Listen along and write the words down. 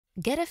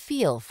Get a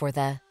feel for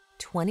the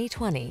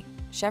 2020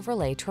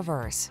 Chevrolet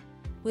Traverse.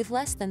 With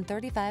less than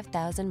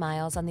 35,000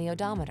 miles on the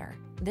odometer,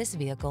 this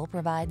vehicle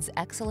provides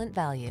excellent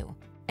value.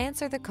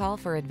 Answer the call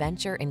for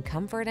adventure in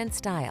comfort and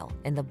style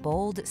in the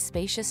bold,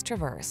 spacious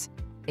Traverse.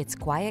 Its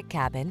quiet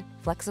cabin,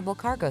 flexible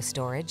cargo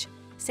storage,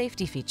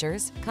 safety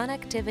features,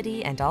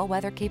 connectivity, and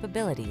all-weather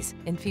capabilities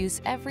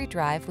infuse every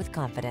drive with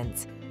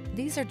confidence.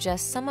 These are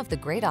just some of the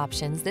great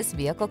options this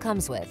vehicle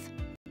comes with: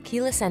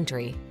 keyless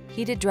entry,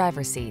 heated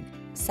driver's seat,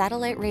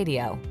 satellite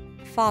radio,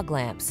 fog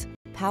lamps,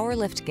 power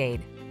liftgate,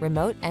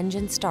 remote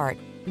engine start,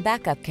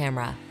 backup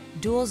camera,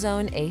 dual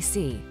zone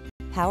AC,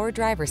 power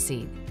driver's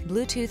seat,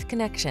 Bluetooth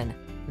connection.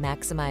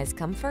 Maximize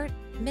comfort,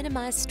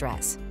 minimize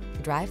stress.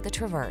 Drive the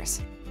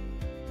Traverse.